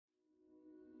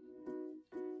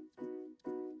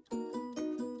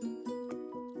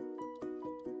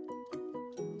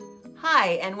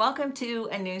Hi, and welcome to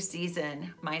a new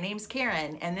season. My name's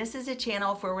Karen, and this is a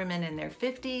channel for women in their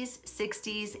 50s,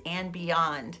 60s, and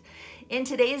beyond. In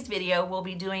today's video, we'll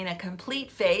be doing a complete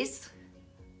face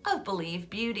of Believe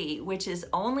Beauty, which is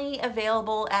only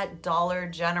available at Dollar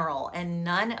General, and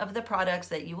none of the products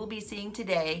that you will be seeing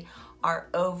today are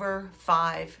over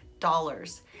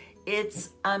 $5.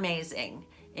 It's amazing,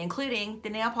 including the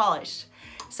nail polish.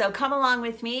 So come along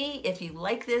with me if you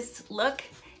like this look,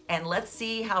 and let's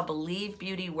see how Believe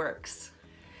Beauty works.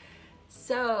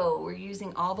 So we're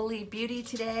using all Believe Beauty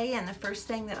today, and the first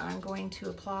thing that I'm going to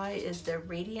apply is the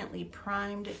Radiantly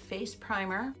Primed Face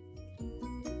Primer.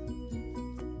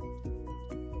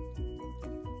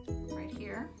 Right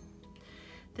here.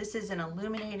 This is an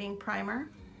illuminating primer,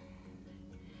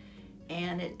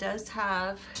 and it does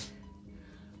have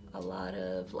a lot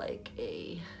of like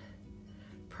a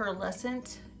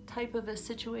pearlescent type of a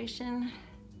situation.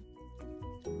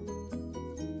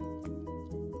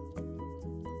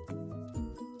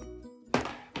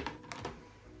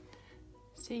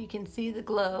 So you can see the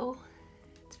glow.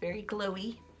 It's very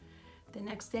glowy. The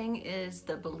next thing is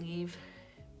the Believe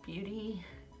Beauty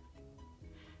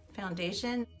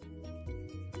foundation.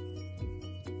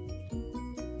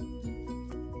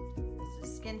 This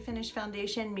is Skin Finish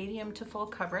Foundation, medium to full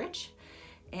coverage,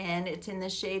 and it's in the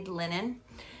shade Linen.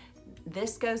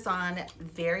 This goes on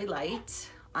very light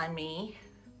on me,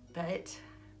 but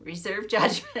reserve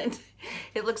judgment.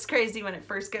 It looks crazy when it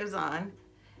first goes on.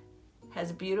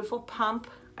 Has a beautiful pump.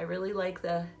 I really like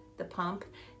the pump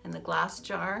and the glass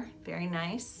jar, very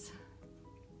nice.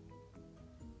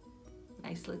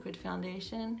 Nice liquid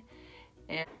foundation.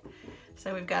 And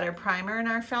so we've got our primer and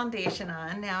our foundation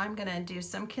on. Now I'm gonna do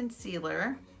some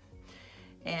concealer.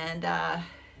 And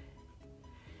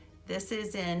this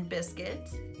is in Biscuit.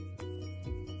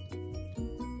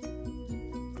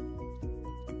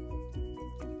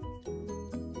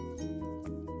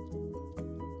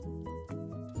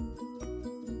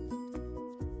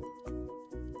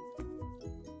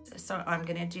 So I'm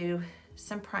gonna do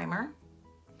some primer,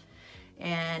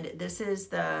 and this is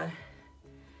the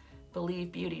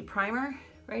Believe Beauty primer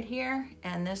right here,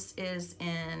 and this is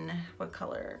in what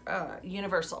color?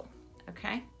 Universal,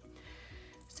 okay?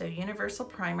 So Universal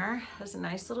primer has a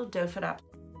nice little doe foot up.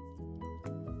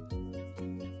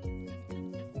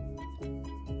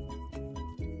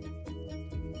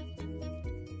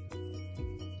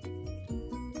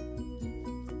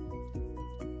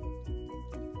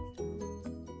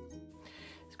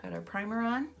 Got our primer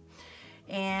on,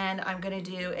 and I'm going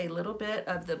to do a little bit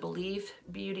of the Believe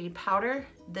Beauty powder.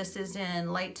 This is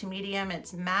in light to medium.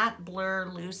 It's matte blur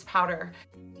loose powder.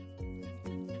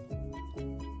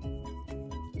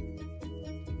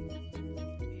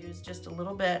 Use just a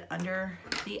little bit under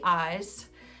the eyes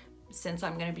since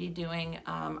I'm going to be doing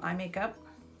eye makeup,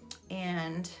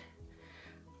 and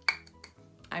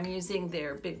I'm using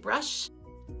their big brush.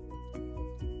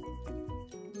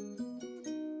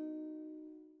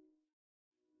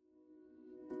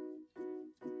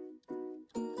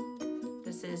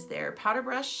 This is their powder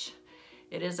brush.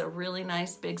 It is a really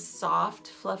nice, big, soft,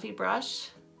 fluffy brush.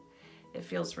 It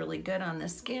feels really good on the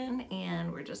skin,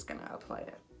 and we're just gonna apply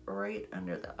it right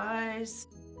under the eyes.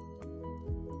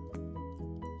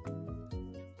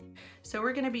 So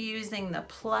we're gonna be using the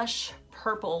Plush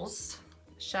Purples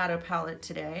shadow palette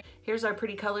today. Here's our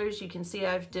pretty colors. You can see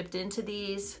I've dipped into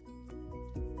these.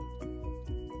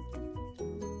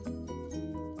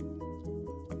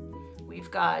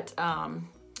 We've got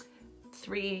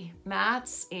 3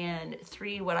 mattes and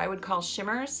 3 what I would call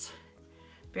shimmers.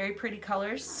 Very pretty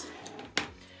colors.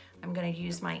 I'm gonna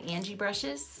use my Angie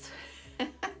brushes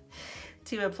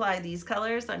to apply these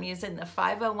colors. I'm using the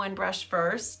 501 brush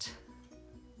first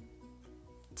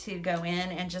to go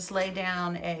in and just lay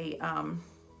down a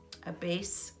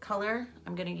base color.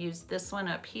 I'm gonna use this one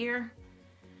up here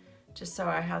just so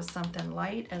I have something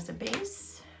light as a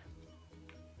base.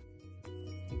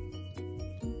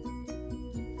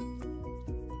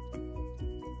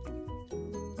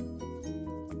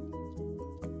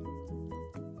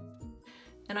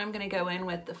 And I'm gonna go in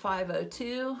with the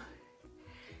 502,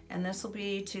 and this will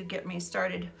be to get me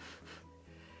started.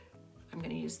 I'm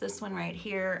gonna use this one right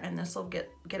here, and this will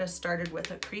get us started with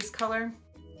a crease color.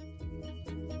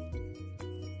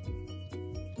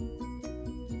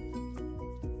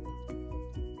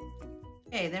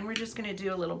 Okay, then we're just gonna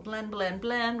do a little blend, blend,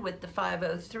 blend with the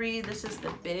 503. This is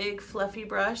the big fluffy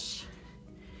brush,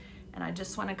 and I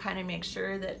just wanna kind of make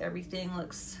sure that everything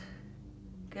looks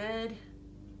good.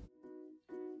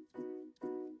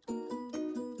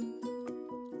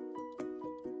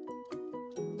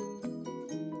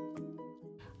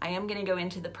 I am gonna go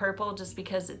into the purple just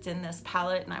because it's in this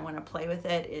palette and I wanna play with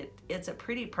it. It's a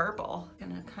pretty purple. I'm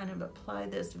gonna kind of apply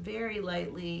this very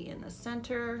lightly in the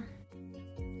center.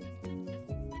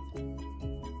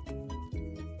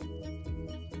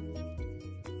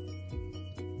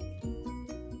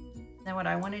 Now what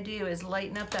I want to do is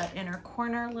lighten up that inner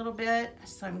corner a little bit.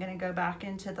 So I'm going to go back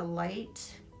into the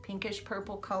light pinkish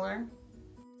purple color.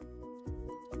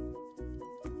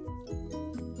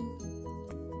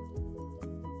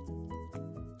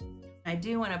 I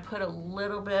do want to put a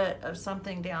little bit of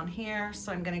something down here.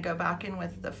 So I'm going to go back in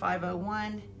with the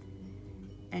 501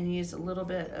 and use a little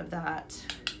bit of that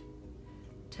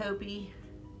taupey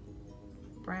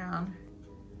brown.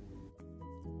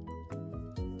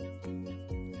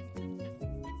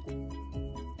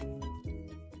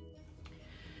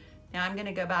 Now I'm going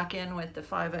to go back in with the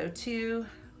 502,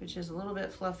 which is a little bit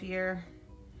fluffier,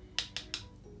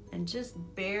 and just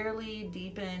barely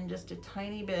deepen just a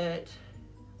tiny bit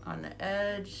on the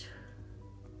edge.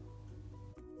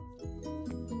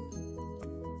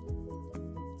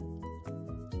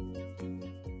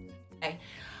 Okay,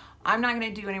 I'm not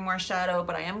going to do any more shadow,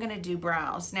 but I am going to do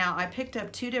brows. Now I picked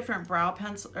up two different brow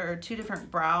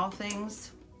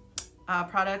things,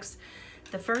 products.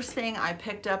 The first thing I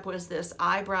picked up was this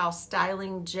eyebrow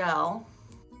styling gel.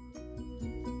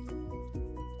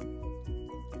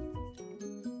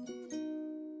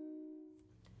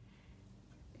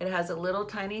 It has a little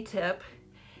tiny tip,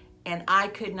 and I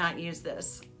could not use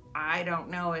this. I don't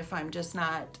know if I'm just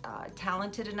not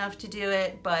talented enough to do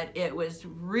it, but it was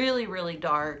really, really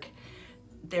dark.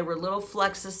 There were little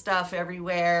flecks of stuff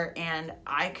everywhere, and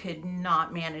I could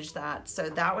not manage that. So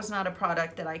that was not a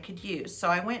product that I could use. So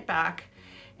I went back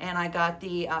and I got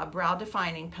the brow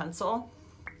defining pencil,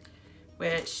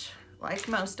 which, like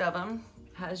most of them,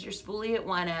 has your spoolie at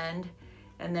one end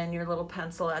and then your little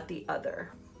pencil at the other.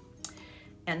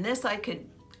 And this I could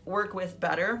work with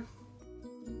better.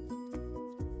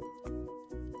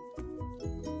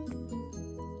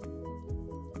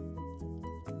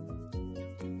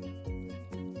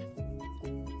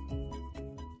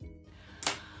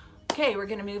 Okay, we're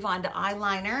gonna move on to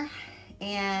eyeliner.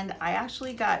 And I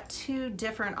actually got two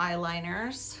different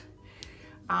eyeliners.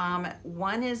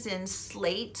 One is in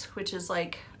Slate, which is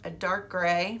like a dark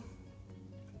gray.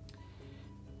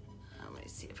 Let me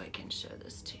see if I can show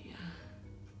this to you.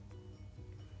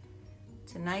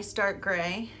 It's a nice dark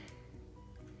gray.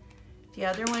 The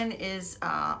other one is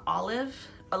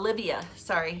Olivia.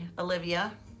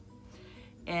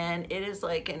 And it is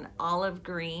like an olive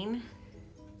green.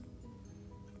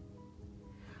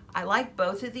 I like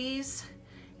both of these,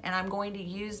 and I'm going to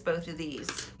use both of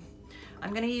these.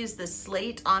 I'm going to use the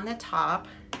Slate on the top,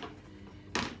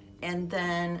 and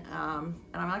then and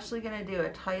I'm actually going to do a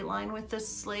tight line with this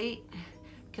Slate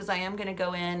because I am going to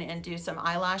go in and do some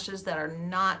eyelashes that are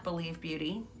not Believe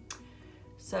Beauty.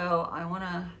 So I want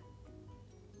to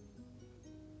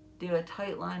do a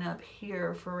tight line up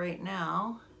here for right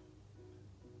now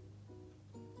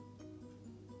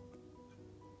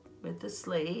with the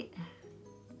Slate.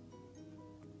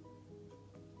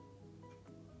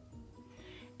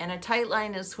 And a tight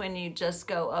line is when you just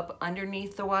go up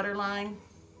underneath the waterline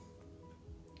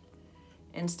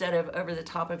instead of over the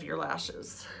top of your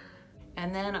lashes.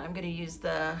 And then I'm going to use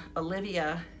the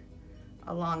Olivia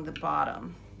along the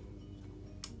bottom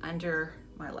under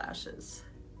my lashes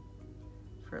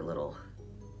for a little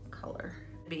color.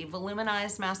 It'll be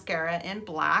Volumin'Eyes mascara in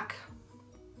black.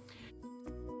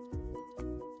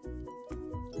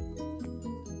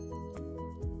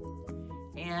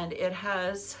 And it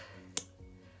has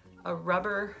a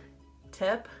rubber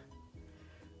tip,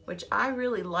 which I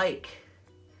really like.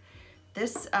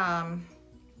 This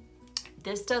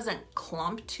doesn't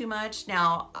clump too much.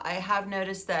 Now, I have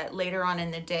noticed that later on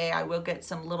in the day, I will get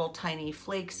some little tiny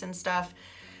flakes and stuff,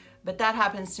 but that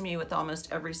happens to me with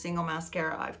almost every single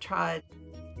mascara I've tried.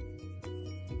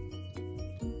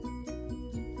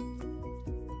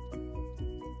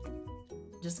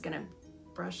 Just gonna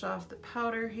brush off the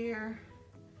powder here.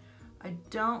 I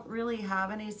don't really have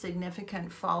any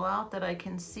significant fallout that I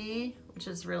can see, which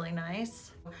is really nice.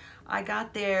 I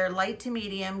got their light to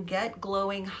medium Get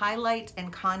Glowing Highlight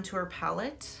and Contour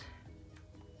Palette.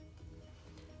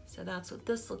 So that's what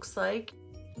this looks like.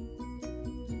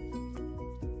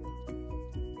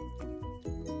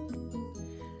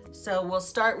 So we'll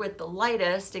start with the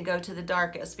lightest and go to the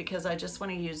darkest because I just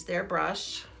want to use their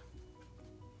brush.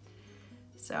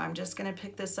 So I'm just going to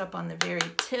pick this up on the very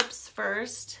tips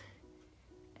first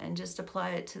and just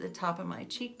apply it to the top of my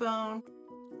cheekbone.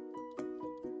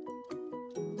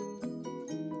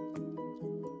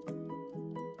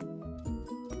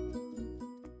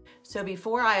 So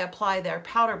before I apply their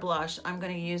powder blush, I'm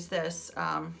going to use this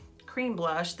cream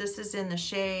blush. This is in the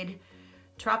shade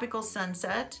Tropical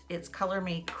Sunset. It's Color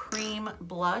Me Cream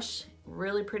Blush.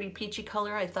 Really pretty peachy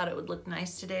color. I thought it would look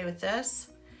nice today with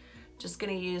this. Just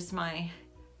going to use my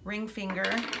ring finger.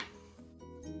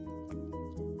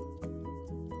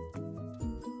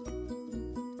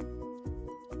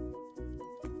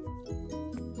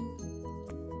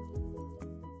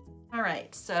 All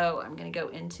right, so I'm going to go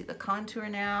into the contour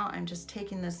now. I'm just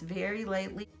taking this very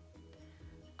lightly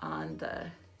on the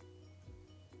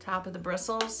top of the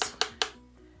bristles,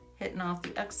 hitting off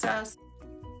the excess.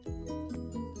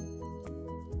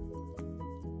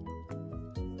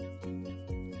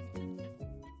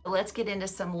 Let's get into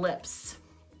some lips.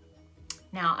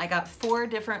 Now, I got 4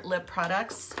 different lip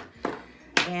products,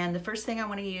 and the first thing I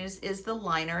want to use is the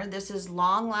liner. This is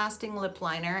Long Lasting Lip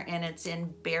Liner, and it's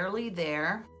in Barely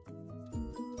There.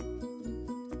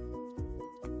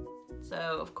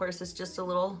 So, of course, it's just a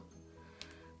little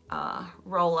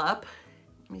roll up.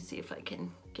 Let me see if I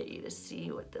can get you to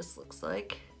see what this looks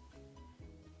like.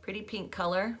 Pretty pink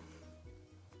color.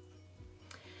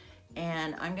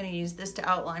 And I'm going to use this to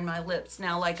outline my lips.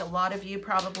 Now, like a lot of you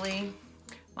probably,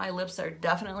 my lips are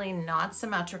definitely not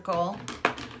symmetrical.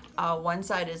 One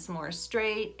side is more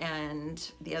straight and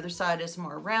the other side is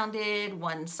more rounded.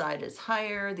 One side is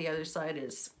higher, the other side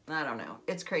is, I don't know,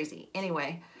 it's crazy.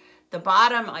 Anyway, the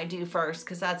bottom I do first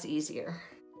because that's easier.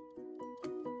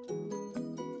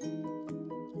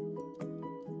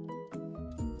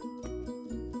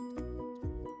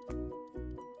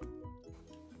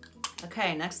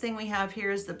 Okay, next thing we have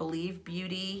here is the Believe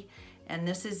Beauty, and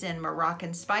this is in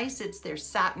Moroccan Spice. It's their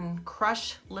Satin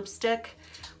Crush lipstick.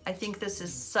 I think this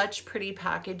is such pretty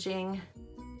packaging.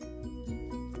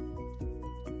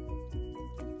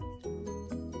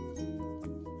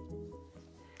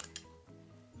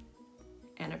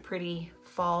 And a pretty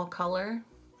fall color.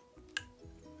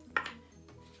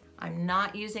 I'm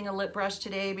not using a lip brush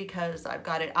today because I've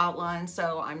got it outlined,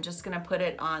 so I'm just gonna put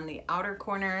it on the outer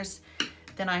corners.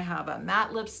 Then I have a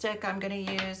matte lipstick I'm gonna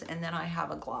use, and then I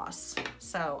have a gloss.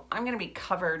 So I'm gonna be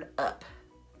covered up.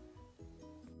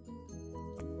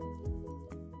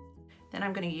 Then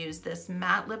I'm gonna use this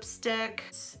matte lipstick,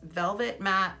 Velvet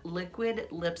Matte Liquid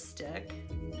Lipstick.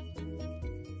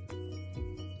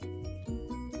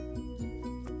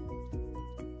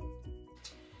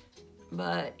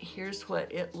 But here's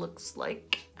what it looks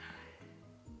like.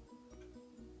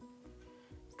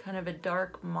 It's kind of a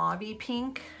dark mauvey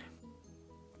pink.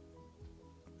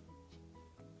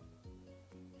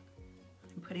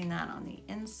 I'm putting that on the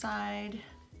inside.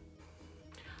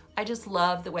 I just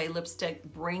love the way lipstick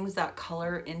brings that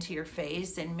color into your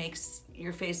face and makes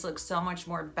your face look so much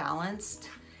more balanced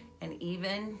and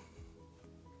even.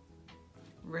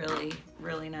 Really,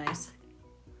 really nice.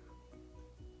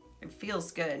 It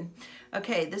feels good.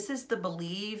 Okay, this is the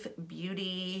Believe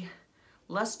Beauty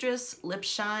Lustrous Lip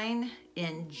Shine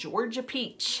in Georgia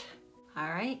Peach. All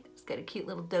right, it's got a cute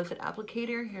little doe foot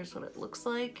applicator. Here's what it looks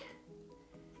like.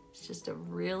 It's just a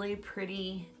really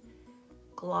pretty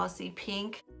glossy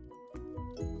pink.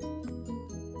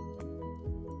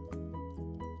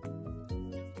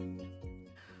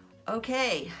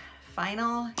 Okay,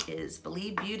 final is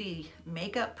Believe Beauty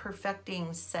Makeup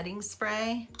Perfecting Setting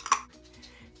Spray.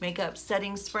 Makeup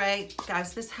setting spray.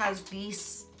 Guys, this has the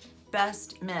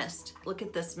best mist. Look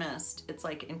at this mist. It's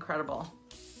like incredible.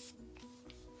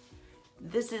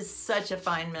 This is such a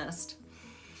fine mist.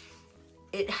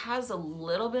 It has a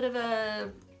little bit of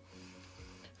a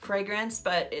fragrance,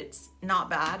 but it's not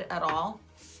bad at all.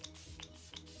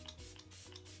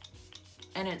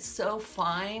 And it's so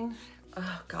fine.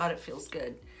 Oh God, it feels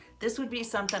good. This would be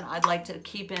something I'd like to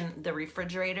keep in the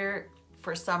refrigerator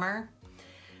for summer,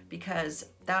 because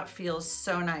that feels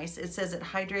so nice. It says it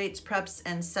hydrates, preps,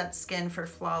 and sets skin for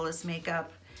flawless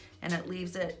makeup, and it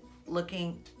leaves it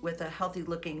looking with a healthy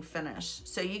looking finish.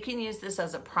 So you can use this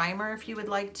as a primer if you would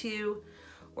like to,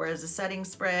 or as a setting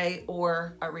spray,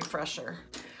 or a refresher.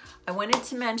 I wanted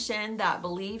to mention that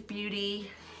Believe Beauty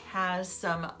has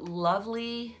some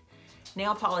lovely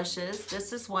nail polishes.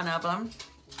 This is one of them.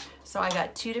 So I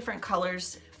got 2 different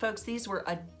colors. Folks, these were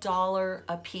 $1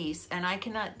 a piece, and I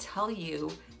cannot tell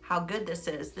you how good this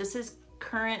is. This is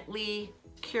Currently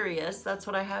Curious. That's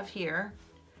what I have here.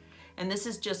 And this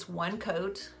is just 1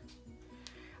 coat.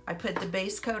 I put the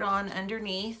base coat on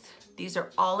underneath. These are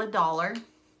all $1.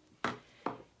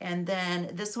 And then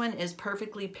this one is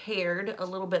Perfectly Paired, a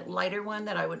little bit lighter one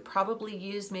that I would probably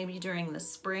use maybe during the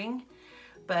spring,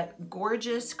 but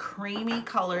gorgeous creamy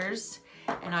colors.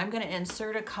 And I'm gonna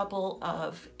insert a couple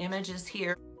of images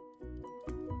here.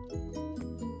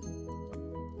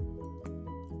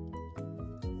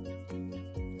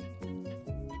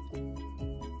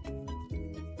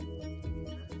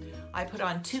 I put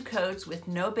on 2 coats with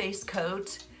no base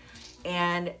coat,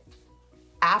 and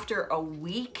after a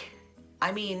week,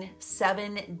 I mean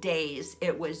 7 days,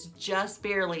 it was just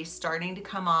barely starting to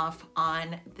come off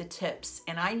on the tips.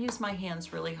 And I use my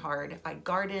hands really hard. I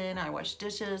garden, I wash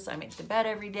dishes, I make the bed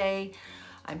every day.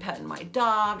 I'm petting my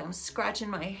dog, I'm scratching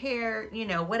my hair, you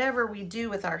know, whatever we do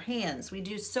with our hands. We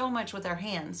do so much with our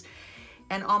hands.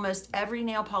 And almost every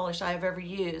nail polish I have ever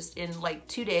used, in like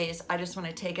 2 days, I just want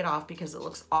to take it off because it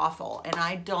looks awful. And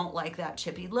I don't like that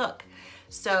chippy look.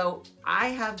 So I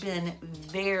have been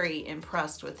very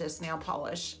impressed with this nail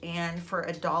polish. And for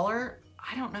 $1,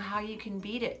 I don't know how you can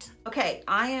beat it. Okay,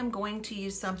 I am going to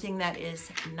use something that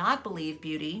is not Believe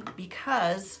Beauty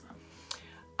because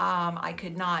I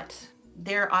could not,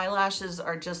 their eyelashes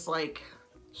are just like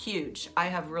huge. I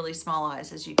have really small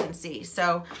eyes, as you can see.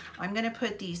 So I'm gonna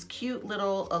put these cute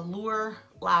little Allure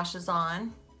lashes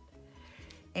on,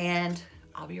 and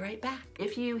I'll be right back.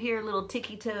 If you hear little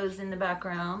ticky toes in the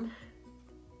background,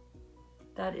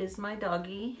 that is my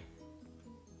doggy.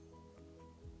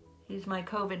 He's my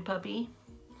COVID puppy.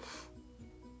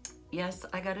 Yes,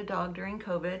 I got a dog during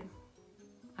COVID.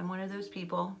 I'm one of those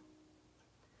people,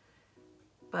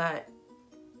 but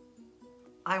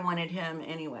I wanted him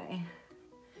anyway.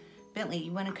 Bentley,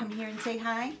 you want to come here and say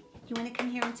hi? You want to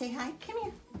come here and say hi? Come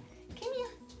here. Come here.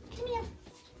 Come here.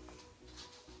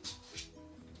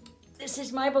 This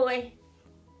is my boy.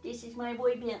 This is my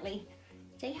boy Bentley.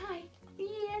 Say hi.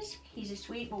 Yes, he's a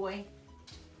sweet boy.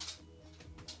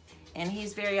 And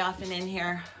he's very often in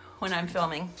here when I'm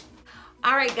filming.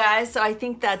 All right, guys, so I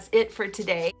think that's it for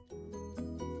today.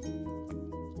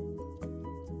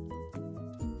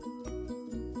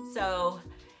 So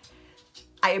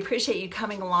I appreciate you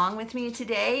coming along with me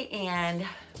today, and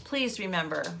please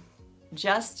remember,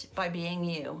 just by being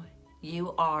you,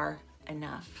 you are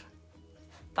enough.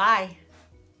 Bye.